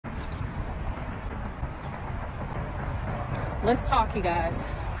Let's talk, you guys.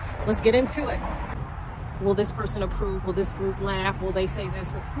 Let's get into it. Will this person approve? Will this group laugh? Will they say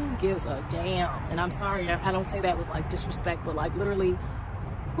this? Well, who gives a damn? And I'm sorry, I don't say that with like disrespect, but like literally,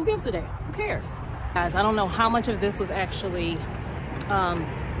 who gives a damn? Who cares? Guys, I don't know how much of this was actually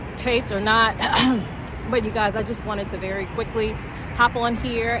taped or not, but you guys, I just wanted to very quickly hop on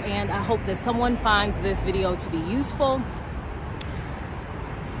here, and I hope that someone finds this video to be useful.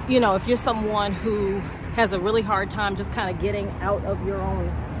 You know, if you're someone who has a really hard time just kind of getting out of your own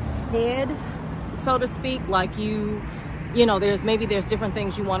head, so to speak, like you know, there's different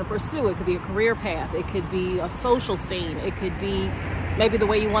things you want to pursue. It could be a career path, it could be a social scene, it could be maybe the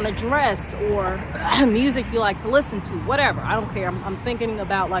way you want to dress, or music you like to listen to, whatever. I don't care. I'm thinking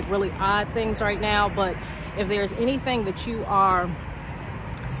about like really odd things right now, but if there's anything that you are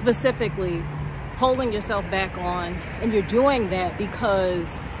specifically holding yourself back on, and you're doing that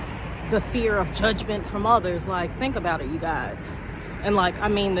because the fear of judgment from others, like think about it, you guys. And like, I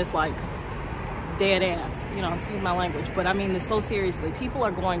mean this like dead ass, you know, excuse my language, but I mean this so seriously. People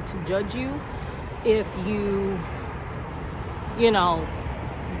are going to judge you if you know,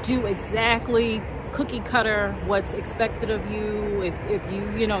 do exactly cookie cutter what's expected of you. If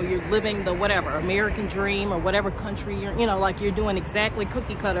you know, you're living the whatever American dream or whatever country you're, you know, like you're doing exactly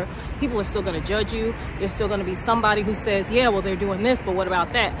cookie cutter, people are still going to judge you. There's still going to be somebody who says, yeah, well, they're doing this, but what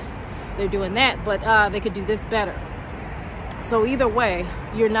about that? They're doing that, but they could do this better. So either way,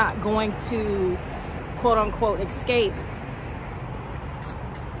 you're not going to quote unquote escape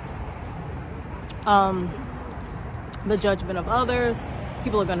the judgment of others.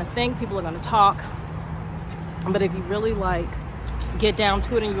 People are going to think, people are going to talk, but if you really like get down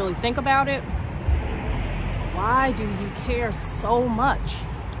to it and you really think about it, why do you care so much?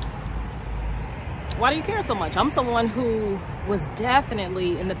 Why do you care so much? I'm someone who was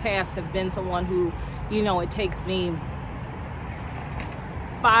definitely in the past have been someone who, you know, it takes me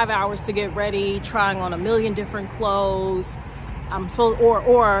 5 hours to get ready, trying on a million different clothes.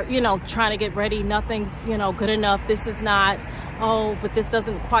 Or you know, trying to get ready, nothing's, you know, good enough. This is not, oh, but this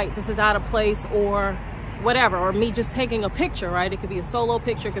doesn't quite, this is out of place, or whatever. Or me just taking a picture, right? It could be a solo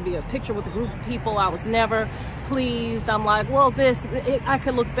picture, it could be a picture with a group of people. I was never pleased. I'm like, well, I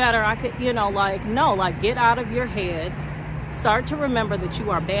could look better. I could, you know, like, no, like get out of your head. Start to remember that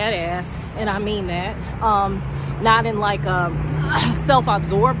you are badass, and I mean that. Not in like a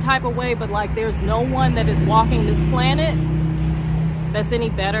self-absorbed type of way, but like there's no one that is walking this planet that's any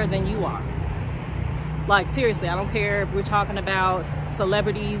better than you are. Like seriously, I don't care if we're talking about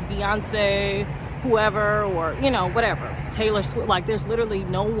celebrities, Beyonce, whoever, or you know, whatever, Taylor Swift. Like there's literally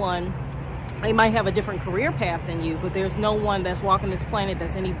no one. They might have a different career path than you, but there's no one that's walking this planet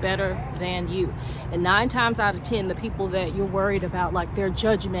that's any better than you. And 9 times out of 10, the people that you're worried about, like their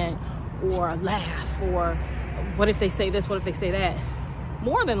judgment or laugh, or what if they say this, what if they say that,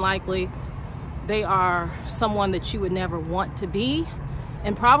 more than likely they are someone that you would never want to be,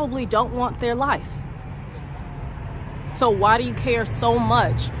 and probably don't want their life. So why do you care so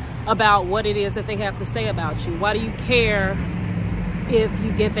much about what it is that they have to say about you? Why do you care if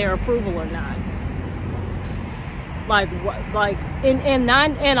you get their approval or not? Like what? Like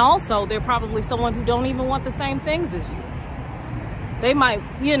and also they're probably someone who don't even want the same things as you. They might,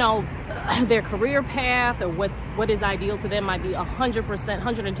 you know, their career path or what is ideal to them might be 100%,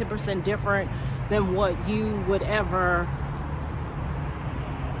 110% different than what you would ever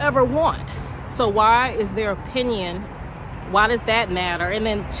want. So why is their opinion, why does that matter? And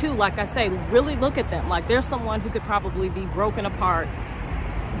then 2, like I say, really look at them. Like there's someone who could probably be broken apart,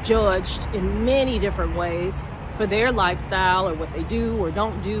 judged in many different ways for their lifestyle or what they do or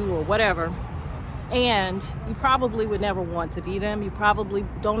don't do or whatever. And you probably would never want to be them. You probably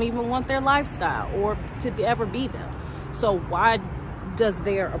don't even want their lifestyle or to ever be them. So why does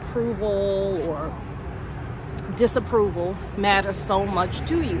their approval or disapproval matter so much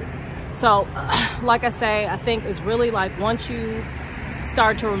to you? So like I say, I think it's really like once you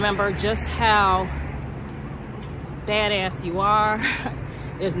start to remember just how badass you are,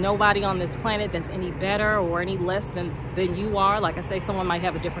 there's nobody on this planet that's any better or any less than you are. Like I say, someone might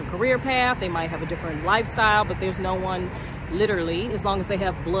have a different career path, they might have a different lifestyle, but there's no one, literally, as long as they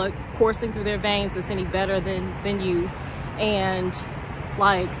have blood coursing through their veins, that's any better than you. And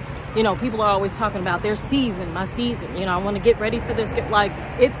like, you know, people are always talking about their season, my season, you know, I want to get ready for this. Like,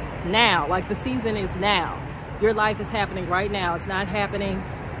 it's now. Like, the season is now. Your life is happening right now. It's not happening,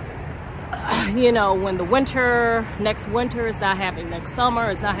 you know, when the winter, next winter, it's not happening next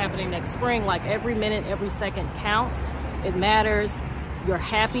summer, it's not happening next spring. Like, every minute, every second counts. It matters. Your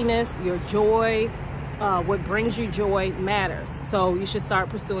happiness, your joy, what brings you joy matters. So you should start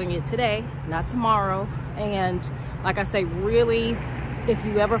pursuing it today, not tomorrow. And like I say, really, if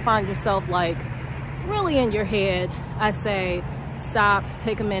you ever find yourself like really in your head, I say stop,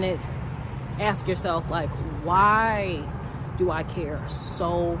 take a minute, ask yourself, like, why do I care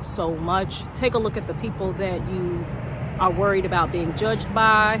so much? Take a look at the people that you are worried about being judged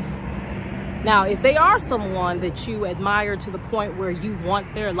by. Now, if they are someone that you admire to the point where you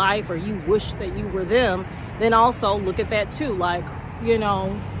want their life or you wish that you were them, then also look at that too. Like, you know,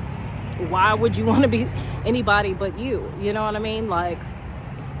 why would you want to be anybody but you? You know what I mean? Like,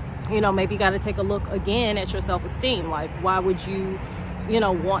 you know, maybe you got to take a look again at your self-esteem. Like, why would you, you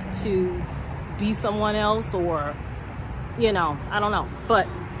know, want to be someone else? Or, you know, I don't know. But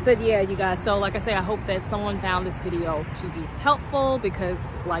yeah, you guys, so like I say, I hope that someone found this video to be helpful, because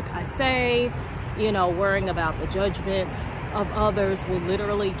like I say, you know, worrying about the judgment of others will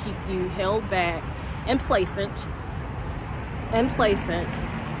literally keep you held back and placent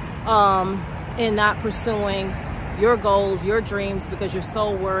in not pursuing your goals, your dreams, because you're so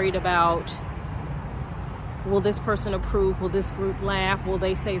worried about, will this person approve? Will this group laugh? Will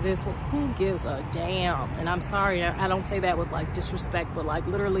they say this? Well, who gives a damn? And I'm sorry, I don't say that with like disrespect, but like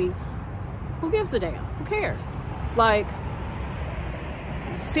literally, who gives a damn? Who cares? Like,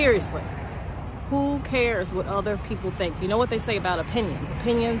 seriously, who cares what other people think? You know what they say about opinions?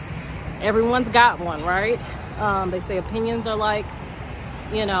 Opinions, everyone's got one, right? They say opinions are like,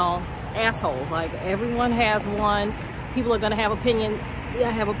 you know, assholes. Like, everyone has one. People are gonna have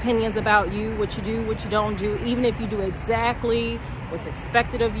opinions about you, what you do, what you don't do, even if you do exactly what's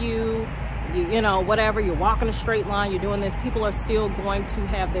expected of you, you know, whatever, you're walking a straight line, you're doing this, people are still going to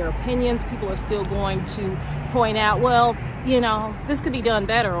have their opinions. People are still going to point out, well, you know, this could be done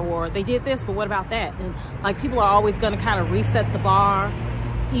better, or they did this, but what about that? And like, people are always going to kind of reset the bar,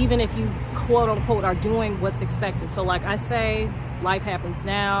 even if you quote unquote are doing what's expected. So like I say, life happens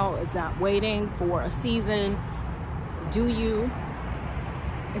now. It's not waiting for a season. Do you,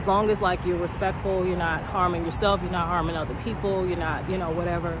 as long as like you're respectful, you're not harming yourself, you're not harming other people, you're not, you know,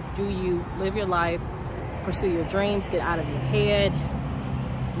 whatever, do you, live your life, pursue your dreams, get out of your head,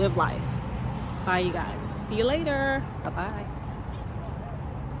 live life. Bye, you guys. See you later. Bye-bye.